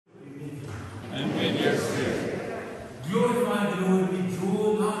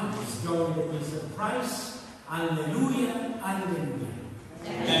going to be surprised. Alleluia, alleluia.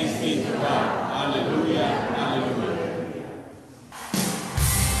 Thanks be to God. Alleluia, alleluia.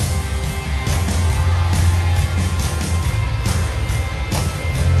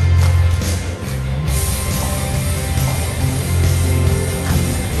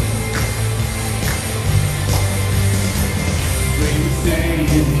 Great day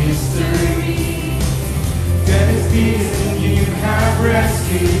in history, dead is risen, you have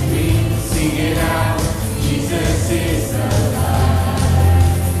rescued me. Sing it out, Jesus is alive.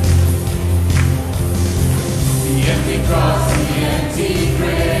 The empty cross, the empty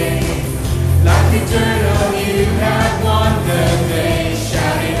grave, life eternal.